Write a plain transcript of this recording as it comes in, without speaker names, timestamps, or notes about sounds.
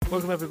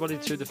Welcome everybody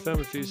to the Film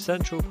Review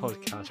Central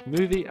podcast,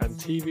 movie and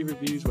TV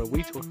reviews where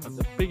we talk about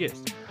the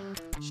biggest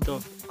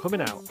stuff coming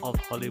out of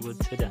Hollywood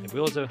today. We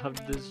also have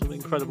some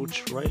incredible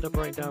trailer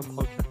breakdown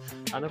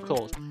podcast and of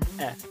course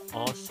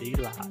FRC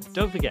Live.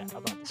 Don't forget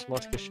about the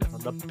Smarticus Show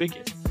on the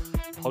biggest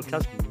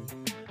podcast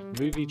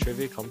movie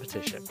trivia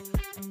competition,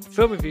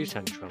 Film Review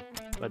Central,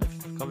 where the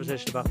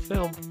conversation about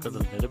film got a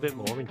little bit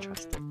more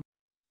interesting.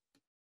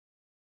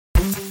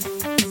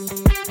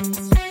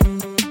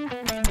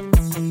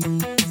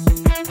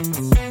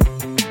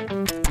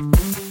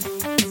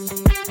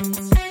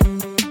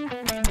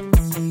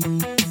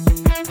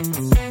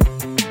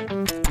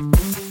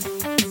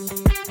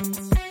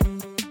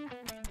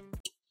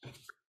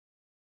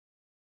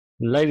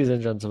 Ladies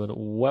and gentlemen,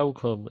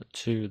 welcome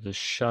to the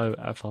show.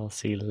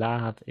 FRC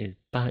Live is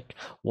back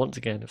once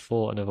again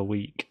for another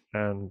week.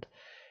 And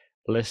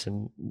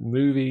listen,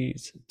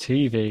 movies,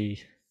 TV,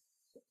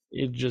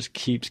 it just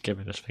keeps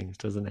giving us things,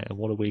 doesn't it? And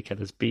what a week it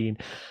has been.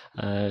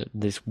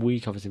 This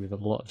week, obviously, we've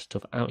got a lot of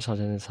stuff outside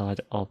and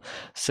inside of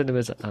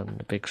cinemas and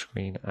the big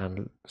screen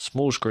and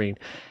small screen.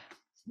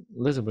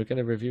 Listen, we're going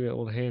to review it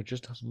all here.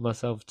 Just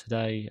myself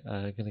today.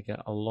 Going to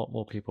get a lot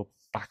more people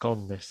back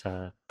on this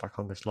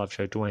live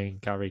show.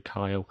 Dwayne, Gary,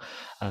 Kyle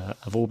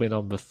have all been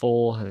on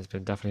before, and it's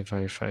been definitely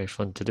very, very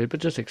fun to do.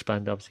 But just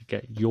expand, obviously,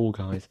 get your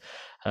guys'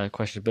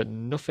 questions. But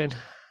nothing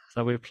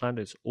that we've planned.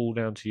 It's all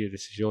down to you.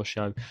 This is your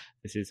show.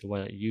 This is the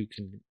way that you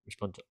can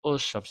respond to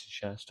us. Obviously,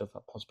 share stuff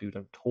that possibly we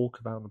don't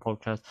talk about on the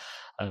podcast.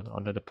 I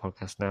know the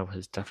podcast now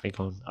has definitely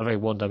gone a very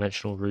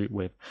one-dimensional route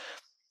with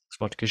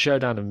Smarticus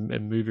Showdown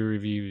and movie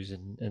reviews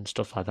and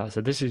stuff like that.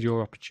 So this is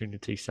your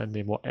opportunity. Send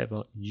in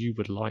whatever you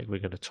would like. We're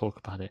going to talk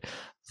about it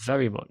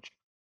very much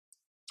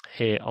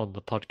here on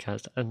the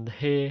podcast. And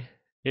here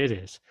it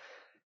is,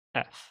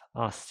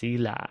 FRC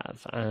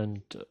Live.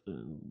 And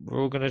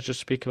we're all going to just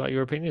speak about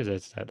your opinions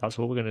today. That's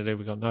what we're going to do.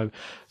 We've got no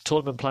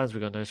tournament plans.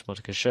 We've got no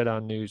Smarticus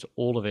Showdown news.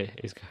 All of it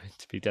is going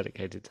to be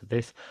dedicated to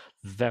this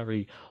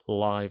very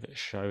live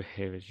show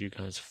here as you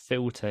guys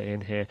filter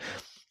in here.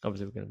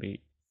 Obviously, we're going to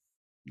be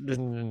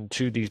listening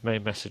to these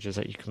main messages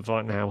that you can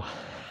find now,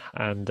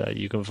 and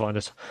you can find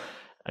us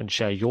and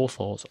share your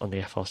thoughts on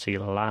the FRC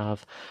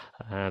Live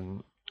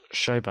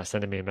show by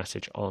sending me a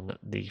message on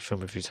the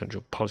Film Review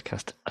Central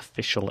podcast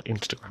official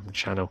Instagram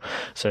channel.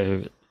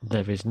 So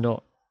there is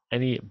not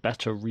any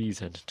better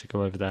reason to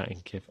go over there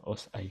and give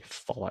us a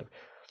follow.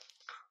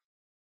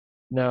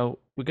 Now,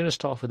 we're going to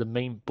start off with the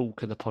main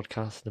bulk of the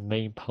podcast, the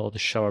main part of the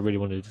show I really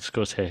want to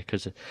discuss here,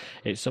 because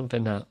it's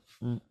something that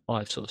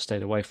I've sort of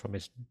stayed away from,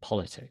 is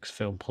politics,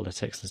 film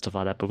politics and stuff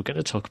like that, but we're going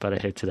to talk about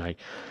it here today.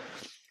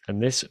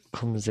 And this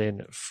comes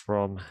in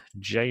from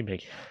Jamie,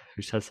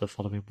 who says the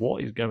following: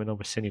 what is going on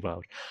with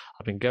Cineworld?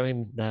 I've been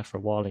going there for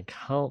a while and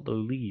can't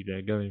believe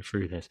they're going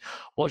through this.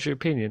 What's your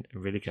opinion?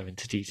 And really go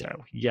into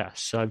detail.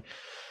 Yes, so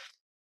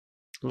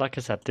like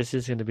I said, this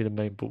is going to be the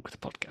main bulk of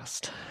the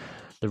podcast.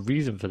 The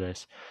reason for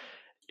this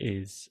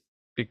is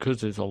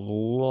because there's a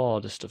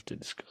lot of stuff to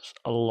discuss.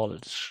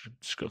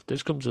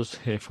 This comes us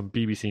here from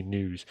BBC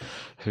News,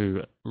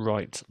 who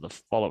write the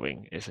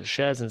following: it says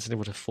shares in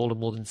Cineworld have fallen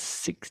more than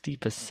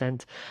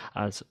 60%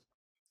 as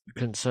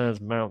concerns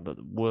mount that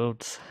the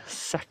world's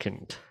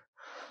second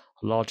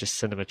largest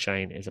cinema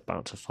chain is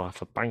about to file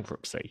for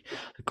bankruptcy.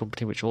 The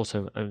company, which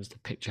also owns the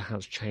Picture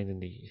House chain in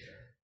the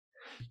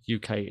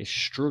UK, is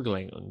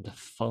struggling under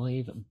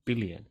 £5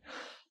 billion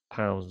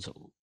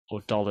or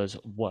dollars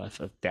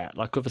worth of debt.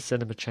 Like other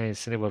cinema chains,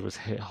 Cineworld was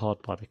hit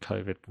hard by the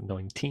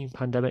COVID-19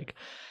 pandemic.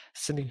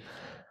 Cineworld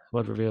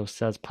Reveals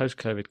says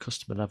post-COVID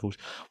customer levels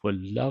were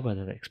lower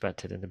than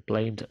expected and it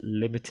blamed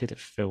limited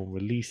film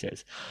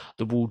releases.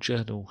 The Wall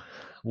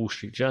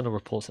Street Journal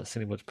reports that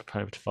Cineworld is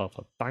preparing to file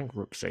for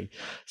bankruptcy,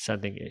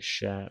 sending its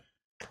share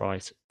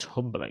price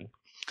tumbling.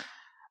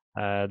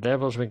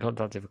 They've also been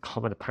contacted for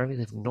comment. Apparently,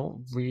 they've not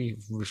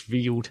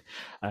revealed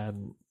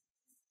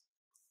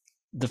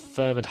the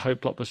firm had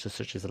hoped blockbusters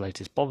such as the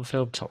latest Bond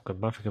film, Top Gun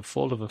Maverick, and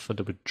Fall of a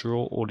Thunder would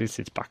draw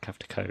audiences back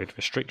after COVID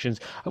restrictions.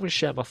 I'm going to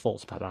share my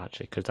thoughts about that,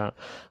 actually, because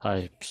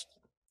I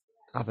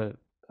have a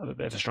bit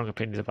of a strong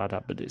opinion about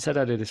that. But it said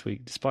earlier this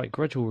week, despite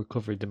gradual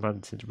recovery in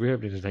demand since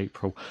reopening in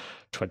April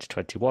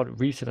 2021,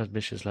 recent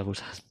admissions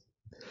levels has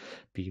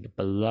been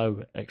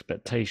below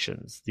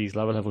expectations. These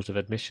lower levels of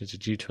admissions are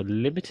due to a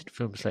limited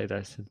film slate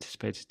that is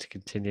anticipated to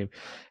continue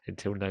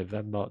until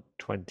November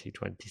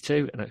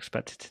 2022 and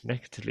expected to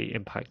negatively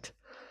impact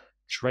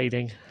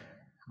trading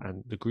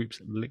and the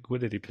group's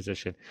liquidity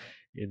position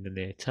in the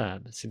near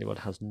term. Cineworld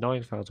has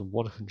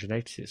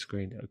 9,186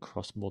 screens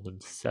across more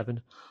than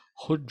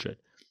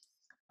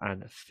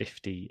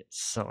 750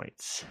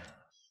 sites.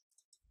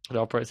 It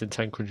operates in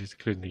 10 countries,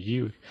 including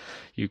the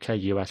UK,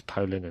 US,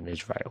 Poland, and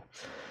Israel.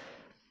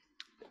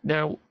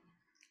 Now,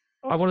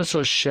 I want to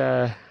sort of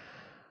share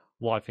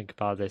what I think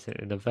about this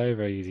in a very,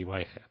 very easy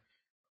way here.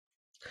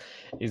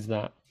 Is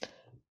that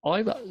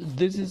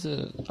this is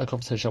a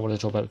conversation I want to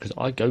talk about because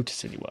I go to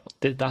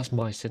Cineworld. That's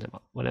my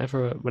cinema.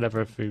 Whenever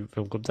a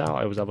film comes out,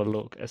 I always have a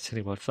look at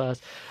Cineworld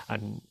first.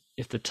 And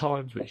if the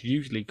Times, which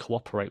usually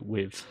cooperate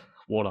with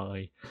what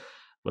I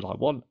when I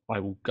want, I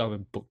will go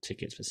and book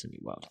tickets for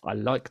Cineworld. I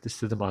like the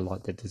cinema, I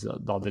like the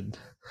design,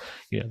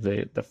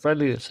 the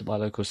friendliness of my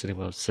local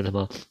Cineworld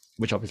cinema,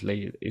 which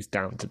obviously is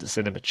down to the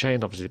cinema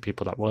chain, obviously the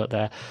people that work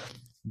there.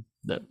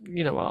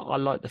 I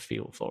like the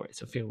feel for it.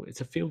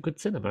 It's a feel good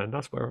cinema, and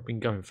that's where I've been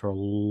going for a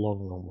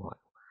long, long while.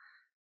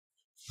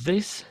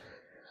 This,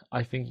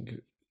 I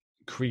think,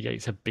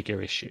 creates a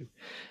bigger issue.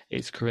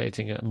 It's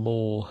creating a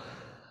more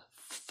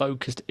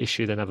focused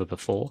issue than ever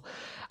before,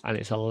 and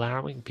it's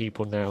allowing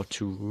people now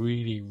to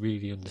really,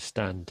 really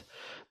understand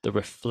the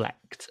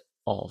reflect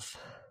of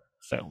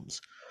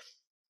films.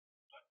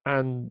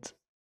 And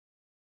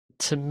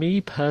to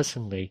me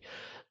personally,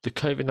 the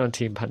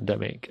COVID-19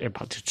 pandemic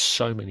impacted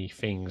so many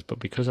things, but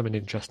because I'm an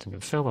interested in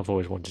film, I've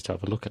always wanted to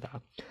have a look at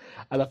that.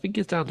 And I think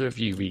it's down to a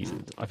few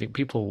reasons. I think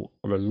people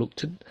are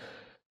reluctant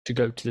to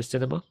go to the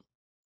cinema.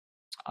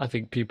 I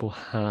think people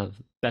have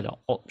better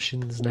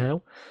options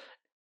now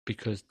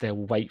because they'll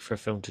wait for a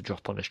film to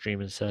drop on a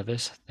streaming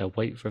service. They'll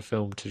wait for a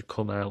film to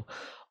come out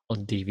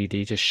on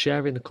DVD to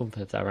share in the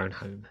comfort of their own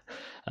home.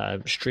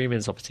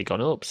 Streaming's obviously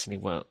gone up.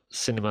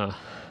 Cinema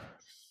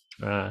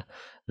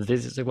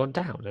visits have gone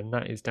down, and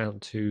that is down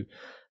to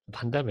the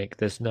pandemic.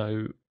 There's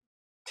no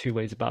two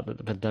ways about that.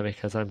 The pandemic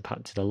has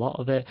impacted a lot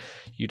of it.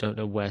 You don't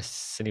know where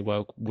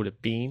Cineworld would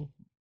have been.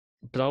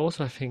 But I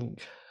also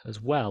think as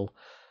well,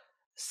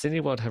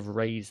 Cineworld have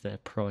raised their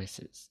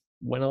prices.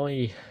 When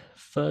I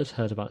first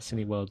heard about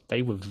Cineworld,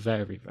 they were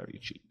very, very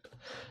cheap.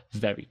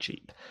 Very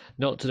cheap.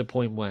 Not to the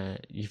point where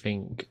you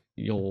think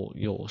you're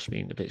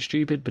being a bit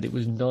stupid, but it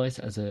was nice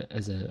as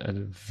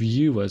a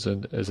viewer, as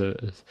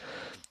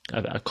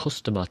a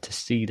customer to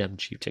see them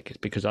cheap tickets,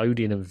 because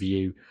Odeon and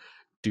View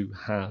do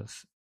have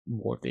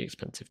more of the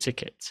expensive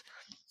tickets.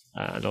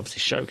 And obviously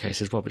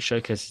Showcase as well, but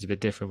Showcase is a bit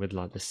different with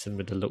like the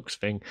Cinema Deluxe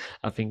thing.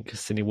 I think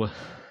Cineworld,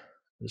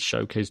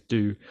 Showcase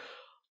do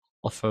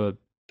offer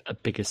a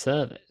bigger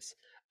service.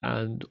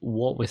 And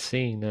what we're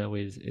seeing now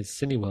is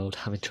Cineworld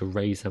having to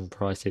raise them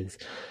prices,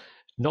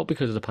 not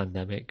because of the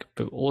pandemic,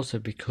 but also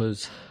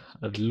because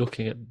of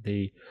looking at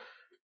the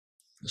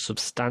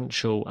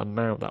substantial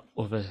amount that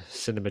other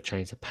cinema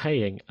chains are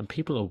paying, and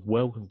people are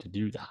welcome to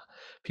do that.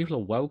 People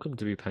are welcome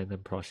to be paying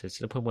them prices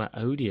to the point where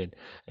Odeon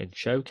and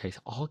Showcase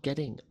are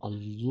getting a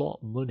lot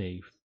of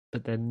money,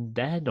 but then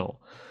they're not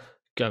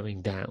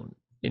going down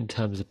in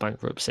terms of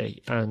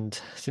bankruptcy. And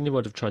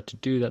Cineworld have tried to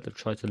do that. They've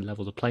tried to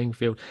level the playing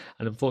field,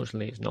 and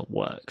unfortunately it's not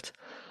worked.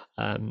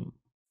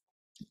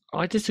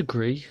 I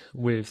disagree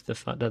with the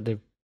fact that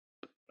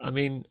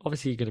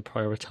obviously you're going to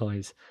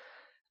prioritize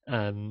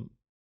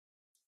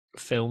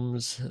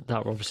films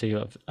that obviously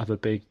have a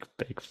big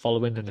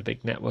following and a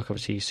big network,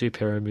 obviously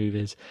superhero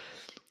movies.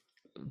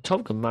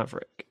 Top Gun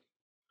Maverick,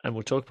 and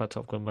we'll talk about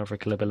Top Gun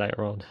Maverick a little bit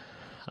later on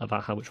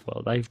about how much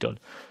well they've done,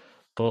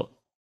 but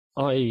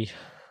I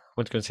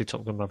went to go and see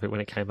Top Gun Maverick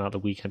when it came out, the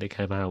weekend it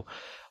came out,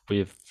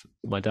 with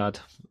my dad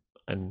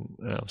and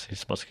obviously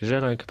Smosky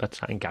compared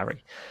to that and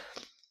Gary,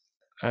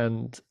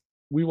 and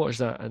we watched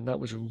that, and that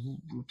was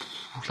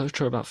close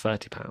to about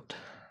 £30.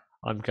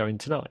 I'm going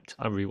tonight,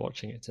 I'm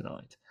rewatching it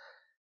tonight.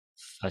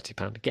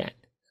 £30 again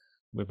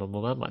with my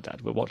mum and my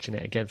dad. We're watching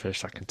it again for the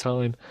second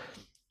time.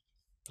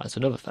 That's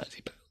another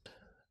 £30.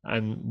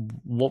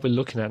 And what we're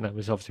looking at now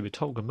is obviously with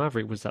Top Gun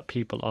Maverick was that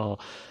people are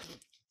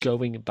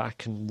going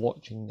back and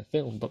watching the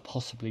film, but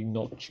possibly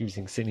not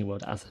choosing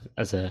Cineworld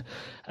as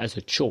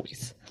a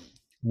choice.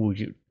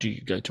 Do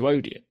you go to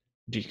Odeon?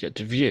 Do you go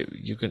to View?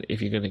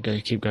 If you're going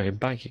to keep going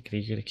back, you're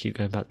going to keep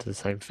going back to the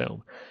same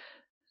film.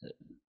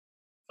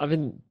 I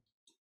mean,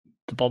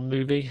 the Bond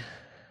movie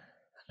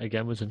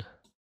again was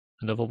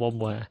another one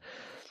where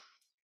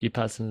you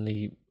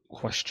personally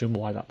question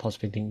why that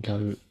possibly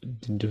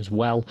didn't do as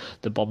well.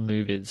 The Bond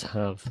movies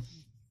have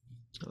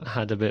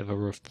had a bit of a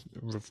rough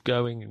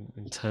going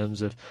in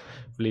terms of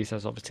release,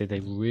 as obviously they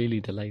really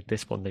delayed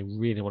this one. They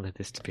really wanted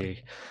this to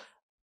be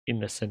in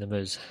the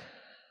cinemas,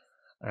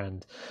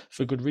 and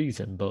for good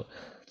reason, but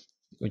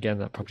again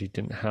that probably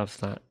didn't have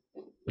that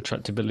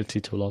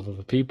attractability to a lot of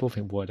other people. I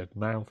think word of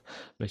mouth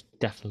most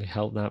definitely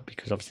helped that,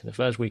 because obviously in the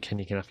first weekend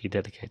you can have your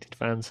dedicated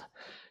fans.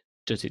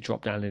 Does it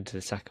drop down into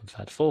the second,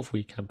 third, fourth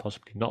weekend?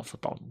 Possibly not for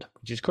Bond,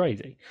 which is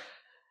crazy.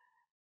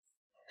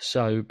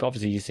 So, but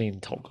obviously you've seen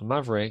Top Gun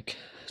Maverick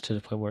to the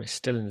point where it's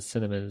still in the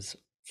cinemas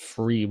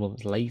 3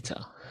 months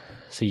later.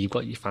 So you've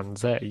got your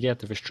fans there. Yeah,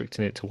 they're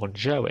restricting it to one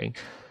showing.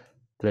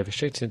 But they're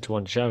restricting it to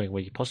one showing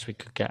where you possibly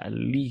could get at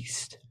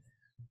least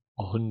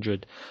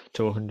 £100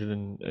 to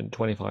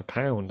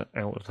 £125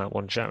 out of that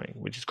one showing,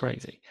 which is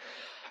crazy.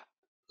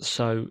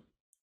 So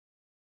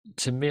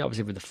to me,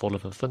 obviously, with the Fall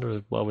of Thunder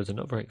as well was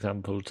another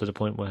example, to the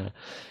point where,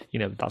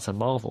 that's a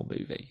Marvel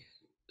movie.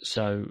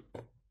 So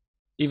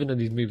even though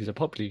these movies are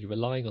popular, you're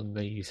relying on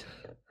these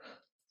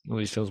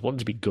films, one,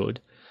 to be good,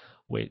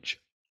 which,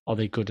 are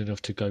they good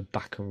enough to go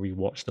back and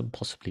rewatch them?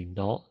 Possibly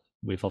not.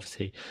 With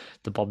obviously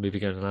the Bond movie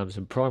going on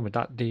Amazon Prime with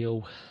that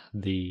deal,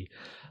 the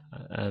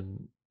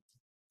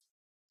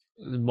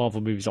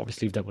Marvel movies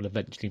obviously then will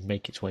eventually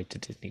make its way to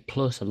Disney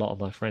Plus. A lot of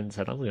my friends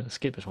said, I'm going to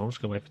skip this one, I'm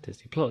just going to wait for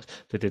Disney Plus.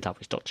 They did that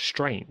with Doctor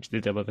Strange, they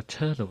did that with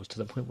Eternals, to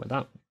the point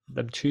where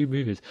them two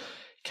movies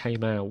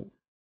came out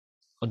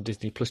on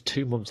Disney Plus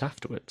 2 months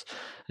afterwards.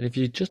 And if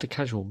you're just a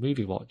casual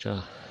movie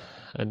watcher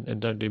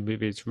and don't do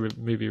movie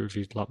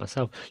reviews like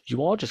myself,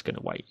 you are just going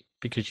to wait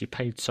because you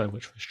paid so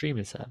much for a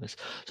streaming service.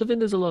 So I think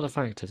there's a lot of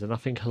factors, and I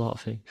think a lot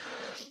of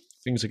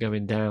things are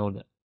going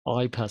down.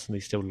 I personally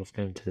still love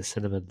going to the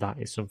cinema. That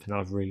is something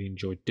I've really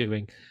enjoyed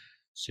doing.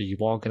 So you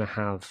are going to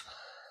have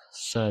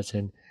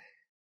certain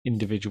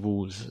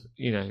individuals,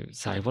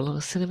 say, well,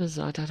 the cinemas,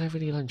 I don't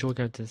really enjoy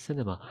going to the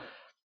cinema.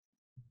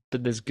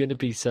 But there's going to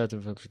be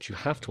certain films which you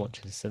have to watch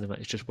in the cinema.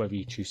 It's just whether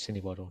you choose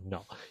Cineworld or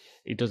not.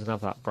 It doesn't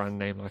have that brand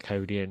name like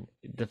Odeon.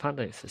 The fact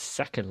that it's the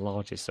second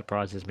largest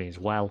surprises me as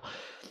well.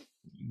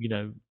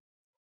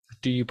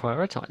 Do you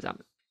prioritize that,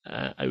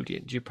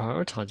 Odeon? Do you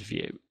prioritize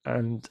View?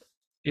 And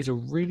it's a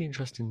really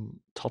interesting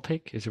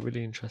topic. It's a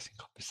really interesting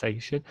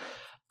conversation.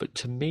 But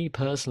to me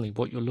personally,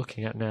 what you're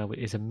looking at now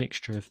is a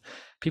mixture of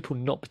people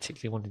not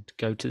particularly wanting to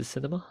go to the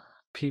cinema,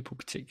 people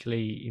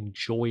particularly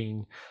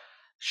enjoying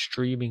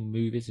streaming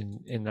movies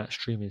in that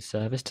streaming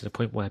service, to the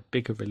point where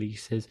bigger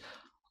releases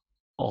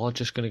are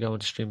just going to go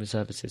onto streaming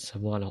services, so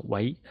why not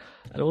wait?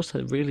 And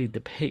also really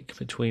the pick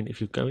between, if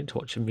you're going to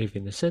watch a movie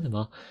in the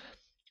cinema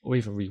or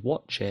even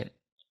rewatch it,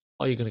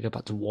 are you going to go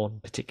back to one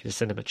particular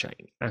cinema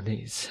chain? And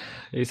it's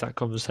that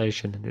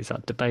conversation and it's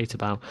that debate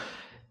about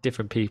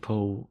different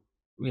people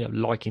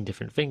liking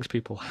different things.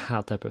 People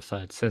have their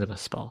preferred cinema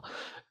spot.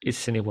 Is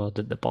Cineworld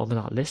at the bottom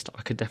of that list?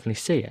 I could definitely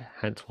see it,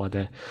 hence why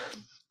they're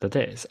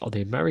this. Or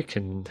the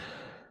American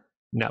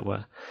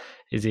network,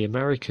 is the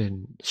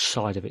American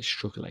side of it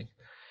struggling?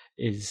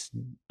 Is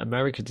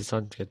America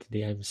deciding to go to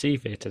the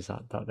AMC theatres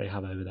that they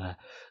have over there?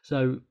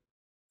 So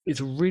it's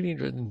a really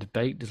interesting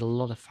debate. There's a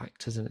lot of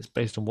factors, and it's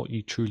based on what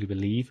you truly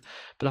believe.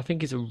 But I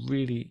think it's a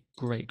really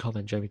great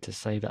comment, Jamie, to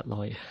say that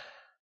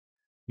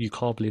you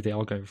can't believe they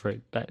are going for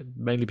it, but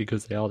mainly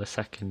because they are the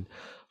second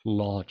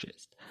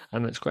largest,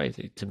 and that's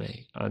crazy to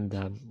me. And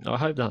I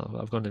hope that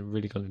I've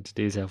really gone into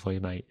detail for you,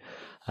 mate,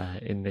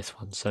 in this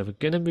one. So we're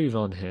going to move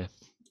on here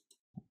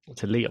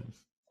to Liam.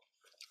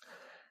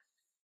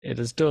 It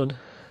has done.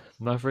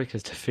 Maverick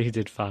has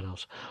defeated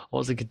Thanos.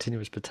 What's the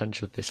continuous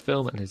potential of this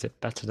film, and is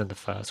it better than the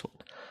first one?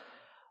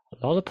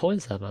 A lot of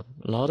points there, man.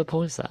 A lot of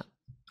points there.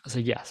 So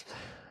yes,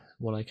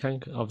 what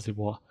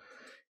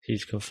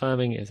he's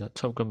confirming is that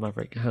Top Gun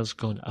Maverick has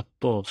gone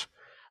above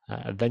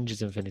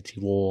Avengers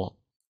Infinity War.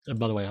 And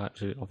by the way, I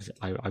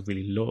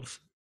really love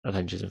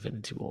Avengers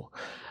Infinity War.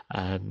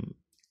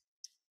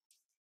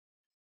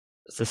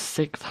 It's the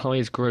 6th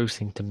highest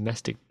grossing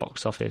domestic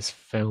box office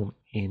film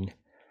in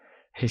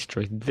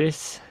history.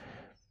 This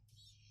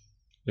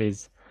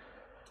is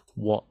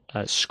what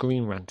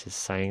Screen Rant is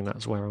saying.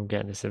 That's where I'm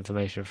getting this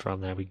information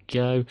from. There we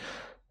go.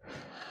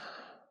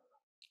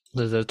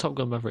 The Top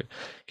Gun Maverick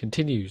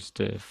continues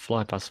to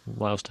fly past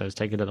milestones,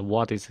 taking another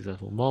widely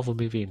successful Marvel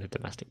movie in the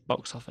domestic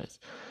box office.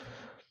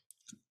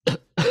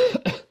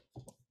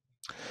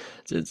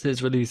 Since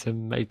its release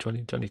in May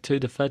 2022,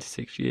 the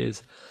 36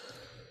 years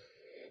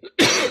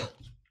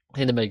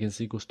in the making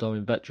sequel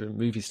starring veteran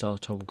movie star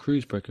Tom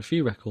Cruise broke a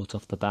few records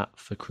off the bat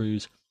for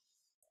Cruise,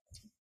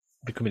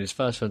 becoming his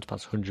first film to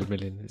pass 100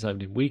 million in its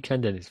opening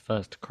weekend and his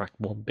first to crack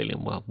 1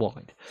 billion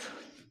worldwide.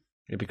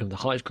 It became the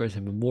highest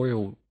grossing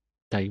Memorial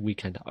Day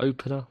weekend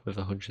opener with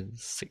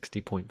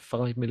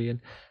 160.5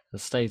 million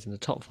and stays in the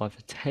top 5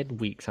 for 10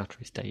 weeks after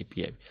its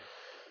debut.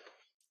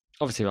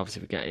 Obviously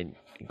we're getting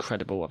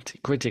incredible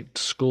critic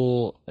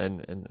score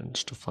and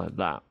stuff like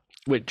that,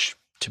 which,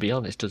 to be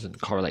honest,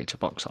 doesn't correlate to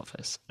box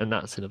office, and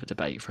that's another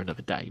debate for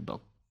another day.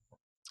 But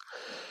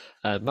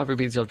Maverick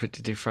beats the odds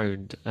to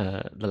dethrone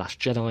The Last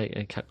Jedi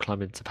and kept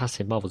climbing,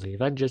 surpassing Marvel's The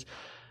Avengers,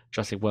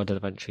 Jurassic World, and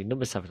eventually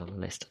number 7 on the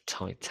list,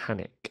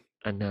 Titanic.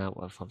 And now,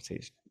 obviously,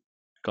 it's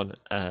gone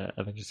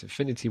Avengers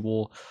Infinity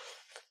War.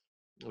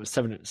 It was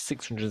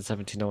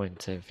 679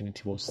 to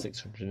Infinity War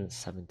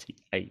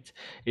 678.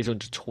 It's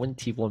under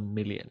 21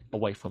 million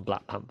away from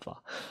Black Panther,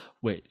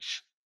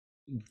 which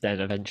then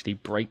eventually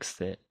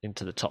breaks it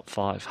into the top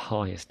 5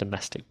 highest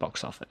domestic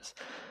box office.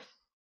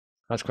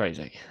 That's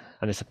crazy.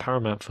 And it's a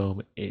Paramount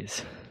film.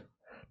 It's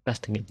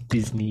besting a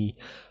Disney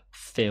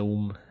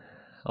film.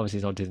 Obviously,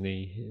 it's not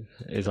Disney.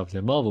 It's obviously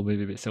a Marvel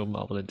movie, but it's still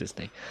Marvel and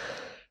Disney.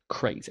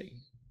 Crazy.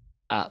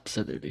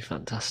 Absolutely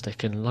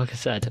fantastic. And like I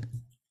said,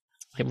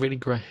 it's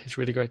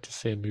really great to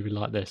see a movie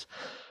like this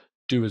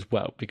do as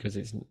well, because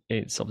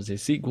it's obviously a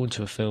sequel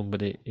to a film,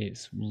 but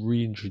it's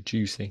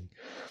reintroducing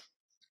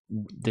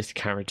this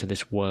character,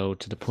 this world,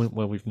 to the point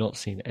where we've not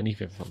seen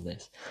anything from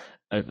this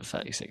over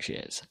 36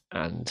 years.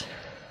 And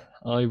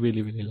I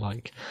really, really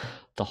like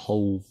the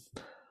whole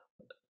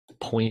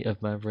point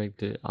of Maverick.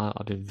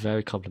 I've been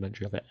very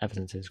complimentary of it ever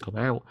since it's come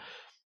out.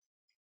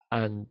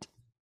 And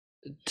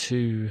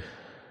to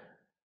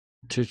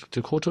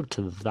caught up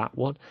to that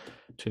one,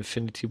 to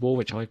Infinity War,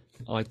 which I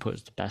put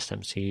as the best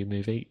MCU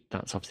movie,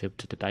 that's obviously up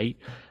to debate,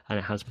 and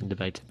it has been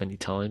debated many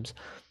times.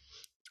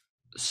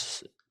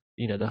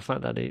 the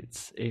fact that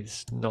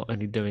it's not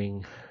only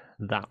doing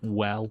that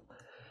well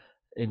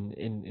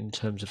in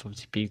terms of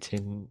obviously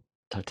beating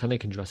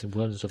Titanic and Jurassic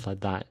World and stuff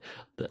like that.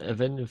 The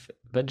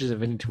Avengers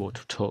Infinity War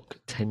took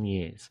 10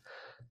 years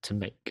to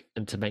make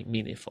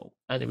meaningful,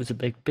 and it was a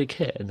big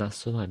hit, and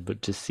that's fine.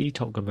 But to see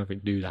Top Gun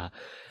Maverick do that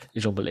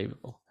is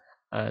unbelievable.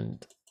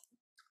 And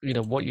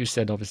what you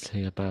said,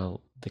 obviously,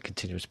 about the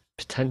continuous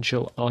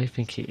potential, I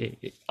think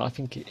it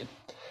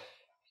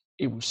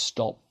will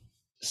stop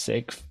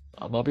sixth.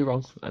 I might be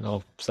wrong, and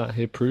I'll start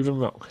here proven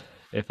wrong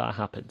if that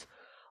happens.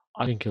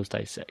 I think he'll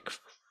stay sixth,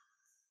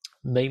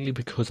 mainly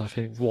because I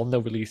think one,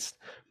 they'll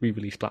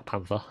re-release Black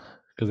Panther,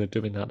 because they're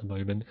doing that at the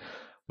moment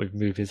with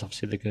movies.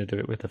 Obviously, they're going to do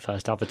it with the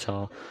first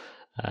Avatar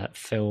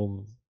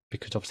film,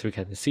 because obviously we're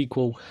getting the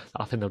sequel.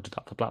 I think they'll do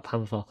that for Black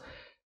Panther,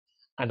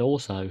 and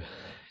also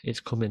it's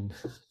coming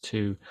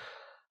to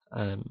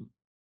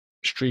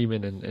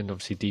streaming and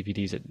obviously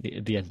DVDs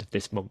at the end of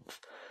this month.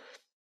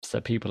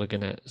 So you're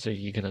gonna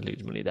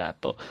lose money there.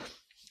 But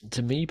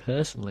to me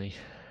personally,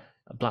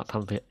 Black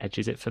Panther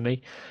edges it for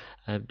me,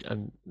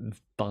 and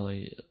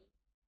by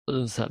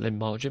unsettling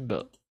margin,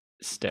 but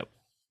still,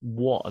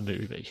 what a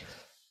movie!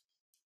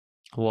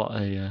 What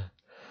a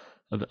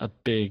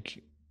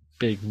big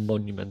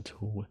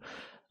monumental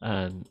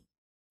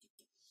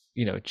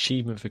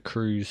achievement for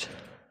Cruise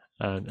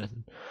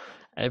and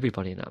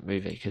everybody in that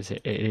movie, because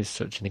it is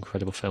such an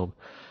incredible film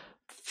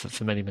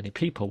for many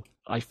people.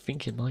 I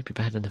think it might be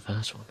better than the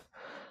first one,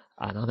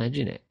 and I'm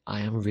edging it.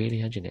 I am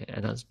really edging it,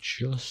 and it's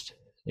just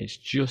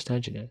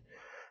edging it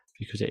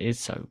because it is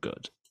so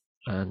good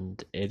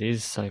and it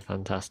is so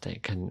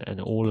fantastic, and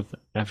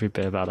every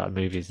bit about that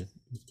movie is,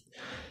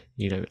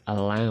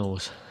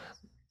 allows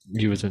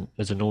you as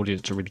an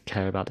audience to really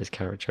care about this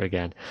character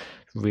again,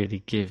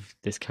 really give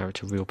this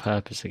character real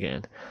purpose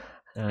again,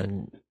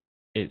 and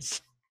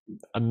it's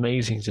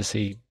amazing to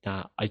see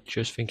that. I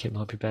just think it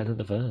might be better than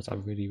the first. I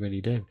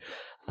really do.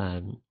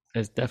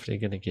 It's definitely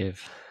going to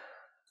give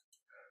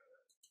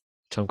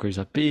Tom Cruise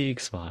a big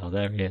smile.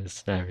 There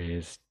he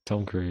is.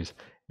 Tom Cruise.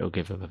 It'll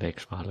give him a big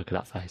smile. Look at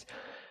that face.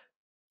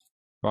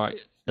 Right,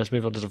 let's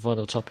move on to the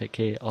final topic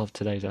here of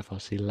today's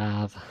FRC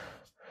Lav.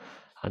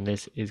 And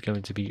this is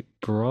going to be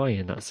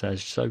Brian that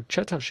says, so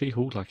checked out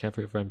She-Hulk like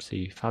every other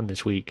MCU fan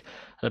this week,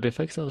 and I've been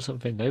focusing on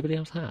something nobody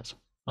else has.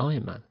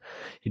 Iron Man.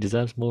 He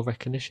deserves more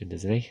recognition,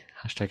 doesn't he?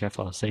 Hashtag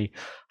FRC.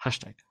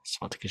 Hashtag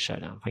Smarticus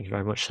Showdown. Thank you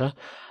very much, sir.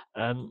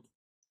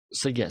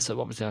 So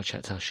obviously I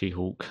checked out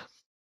She-Hulk,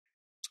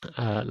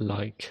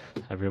 like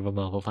every other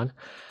Marvel fan,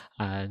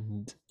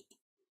 and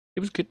it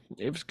was good.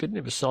 It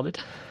was solid.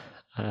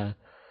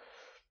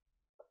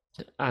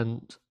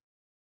 And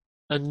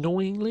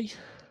annoyingly,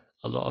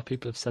 a lot of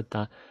people have said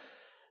that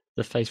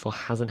the Phase 4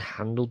 hasn't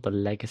handled the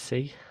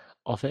legacy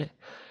of it,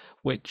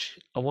 which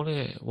I want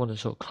to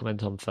sort of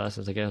comment on first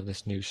as I get on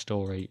this news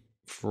story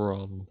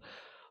from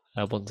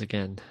once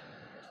again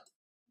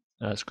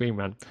Screen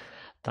Rant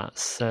that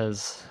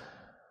says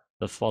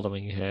the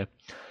following here.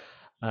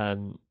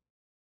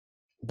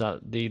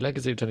 That the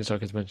legacy of Tony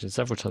Stark is mentioned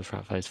several times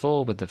throughout Phase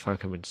 4, with the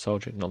Falcon Winter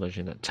Soldier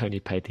acknowledging that Tony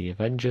paid the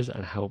Avengers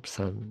and helped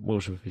Sam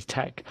Wilson with his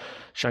tech.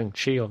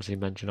 Shang-Chi obviously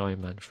mentioned Iron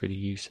Man through the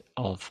use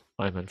of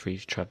Iron Man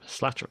 3's Trevor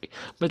Slattery.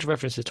 Major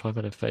references to Iron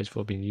Man in Phase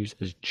 4 being used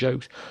as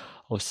jokes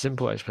or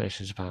simple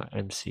explanations about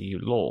MCU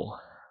lore.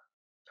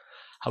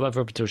 However,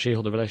 up until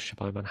She-Hulk, the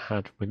relationship Iron Man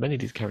had with many of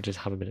these characters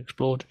haven't been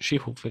explored.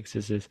 She-Hulk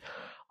fixes his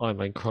Iron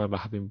Man crime by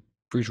having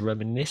Bruce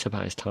reminisce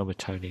about his time with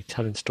Tony,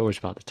 telling stories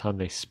about the time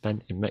they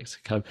spent in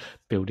Mexico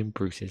building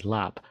Bruce's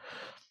lab.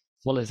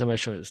 While it's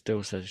emotional, it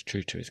still says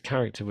true to his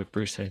character, with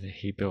Bruce saying that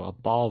he built a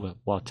bar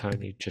while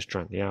Tony just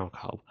drank the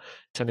alcohol.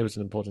 Tony was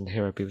an important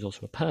hero, but he was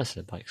also a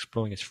person. By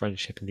exploring his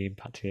friendship and the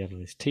impact he had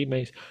on his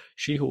teammates,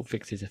 She-Hulk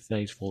fixes a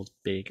Phase 4's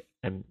big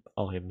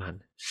Iron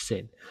Man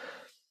sin.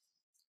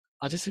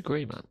 I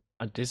disagree, man.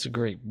 I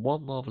disagree.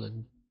 What Marvel are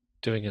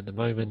doing at the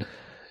moment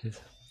is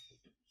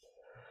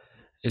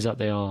that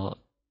they are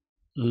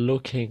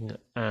looking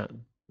at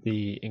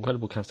the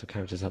incredible cast of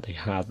characters that they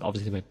have.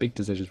 Obviously, they made big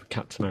decisions with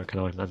Captain America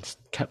and Iron Man,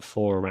 kept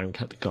Thor around,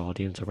 kept the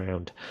Guardians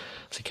around,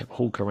 obviously kept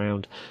Hulk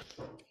around,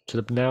 to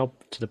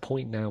the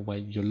point now where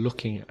you're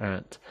looking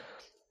at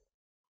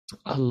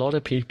a lot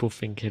of people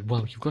thinking,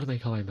 well, you've got to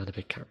make Iron Man a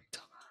big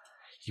character.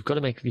 You've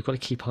got to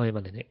keep Iron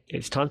Man in it.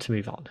 It's time to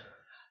move on.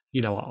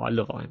 I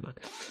love Iron Man,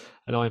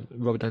 and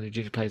Robert Downey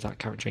Jr. plays that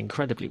character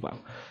incredibly well.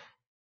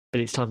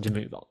 But it's time to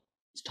move on.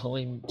 It's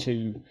time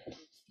to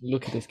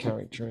look at this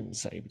character and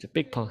say it's a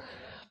big part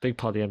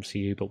of the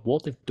MCU, but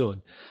what they've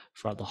done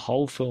throughout the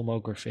whole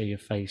filmography of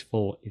Phase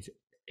 4 is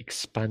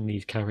expand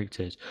these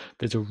characters.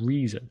 There's a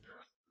reason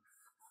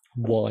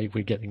why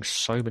we're getting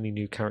so many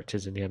new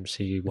characters in the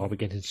MCU, why we're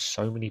getting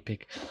so many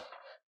big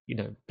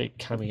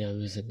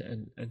cameos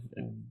and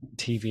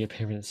TV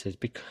appearances,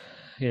 because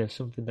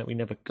something that we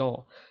never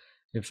got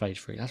in Phase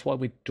 3. That's why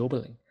we're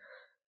doubling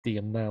the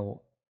amount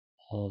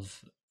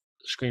of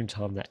screen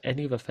time that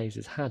any other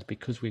phases had,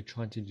 because we're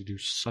trying to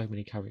introduce so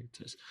many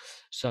characters.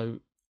 So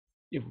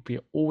it would be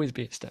always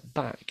be a step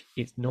back.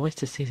 It's nice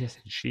to see this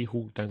in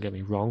She-Hulk, don't get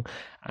me wrong,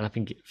 and I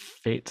think it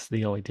fits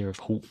the idea of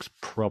Hulk's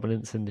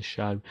prominence in the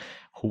show,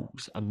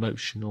 Hulk's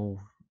emotional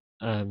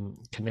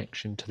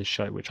connection to the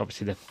show, which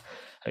obviously they've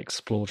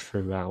explored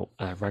throughout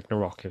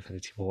Ragnarok,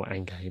 Infinity War,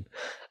 Endgame,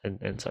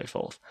 and so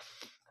forth.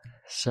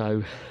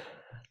 So,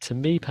 to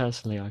me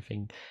personally, I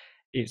think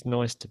it's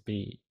nice to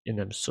be in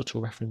them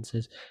subtle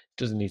references. It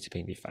doesn't need to be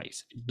in your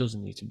face. It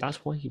doesn't need to.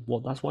 That's why he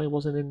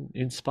wasn't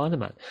in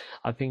Spider-Man.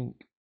 I think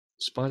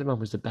Spider-Man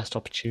was the best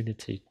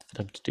opportunity for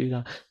them to do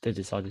that. They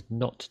decided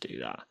not to do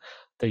that.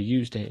 They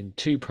used it in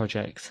 2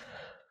 projects,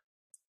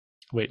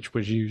 which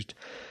was used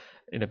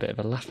in a bit of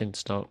a laughing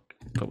stock,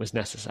 but was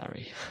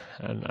necessary,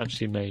 and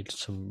actually made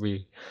some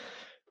really,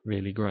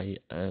 really great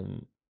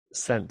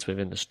sense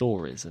within the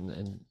stories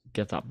and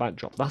give that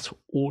backdrop. That's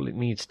all it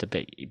needs to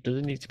be. It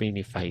doesn't need to be in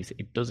your face.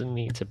 It doesn't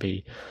need to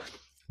be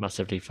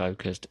massively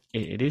focused.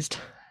 It is,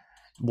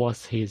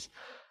 whilst he's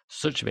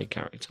such a big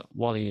character,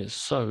 while he is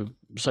so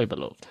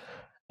beloved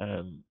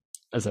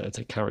as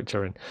a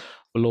character, and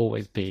will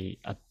always be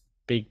a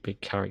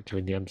big character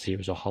in the MCU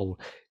as a whole,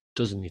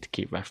 doesn't need to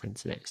keep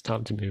referencing it. It's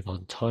time to move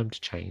on, time to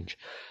change,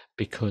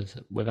 because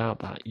without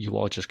that, you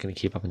are just going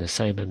to keep having the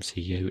same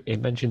MCU.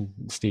 It mentioned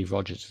Steve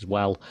Rogers as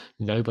well.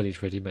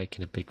 Nobody's really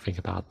making a big thing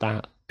about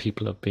that.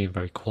 People are being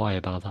very quiet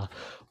about that.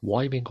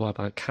 Why being quiet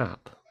about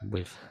Cap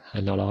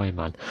and not Iron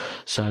Man?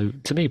 So,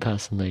 to me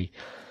personally,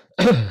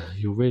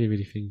 you're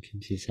really thinking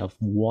to yourself,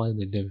 why are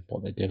they doing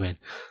what they're doing?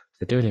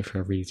 They're doing it for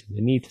a reason.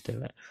 They need to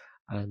do it.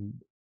 And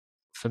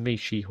for me,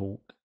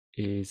 She-Hulk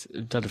is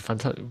done a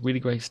fantastic, really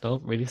great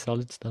start, really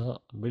solid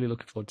start. I'm really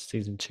looking forward to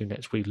season 2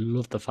 next week.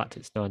 Love the fact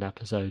it's 9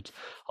 episodes.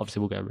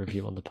 Obviously, we'll get a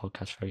review on the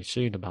podcast very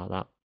soon about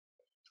that.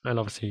 And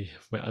obviously,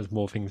 as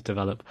more things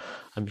develop,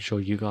 I'm sure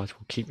you guys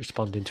will keep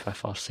responding to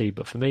FRC.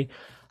 But for me,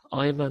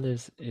 Iron Man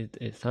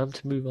it's time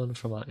to move on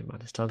from Iron Man.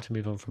 It's time to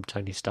move on from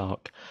Tony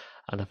Stark,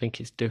 and I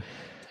think it's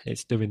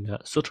doing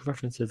that. Subtle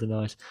references are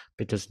nice,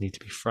 but it doesn't need to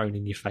be thrown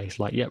in your face.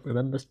 Like, yeah,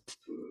 remember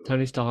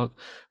Tony Stark?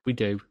 We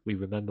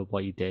remember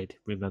what he did.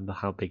 Remember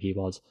how big he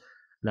was.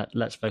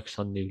 Let's focus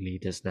on new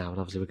leaders now, and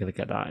obviously we're going to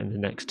get that in the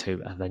next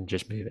 2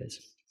 Avengers movies.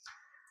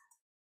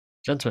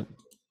 Gentlemen,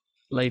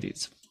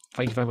 ladies,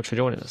 thank you very much for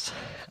joining us.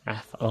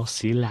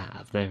 FRC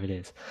Lab, there it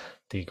is.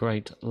 The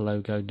great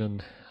logo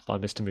done by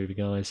Mr. Movie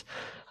Guys,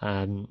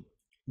 and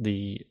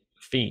the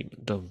theme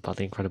done by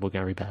the incredible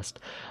Gary Best.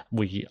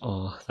 We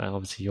are,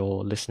 obviously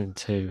you're listening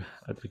to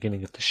at the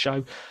beginning of the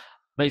show.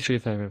 Make sure you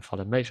follow and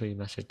follow. Make sure you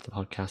message the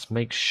podcast.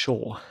 Make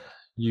sure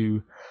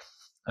you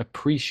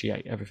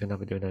appreciate everything that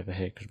we're doing over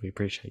here, because we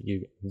appreciate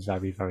you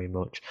very, very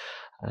much.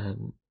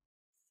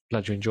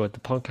 Glad you enjoyed the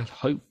podcast.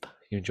 Hope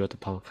you enjoyed the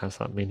podcast,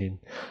 that meaning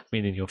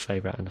your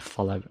favourite and a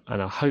follow.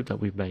 And I hope that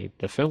we've made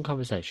the film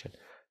conversation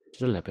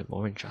just a little bit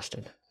more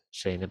interesting.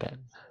 See you in a bit.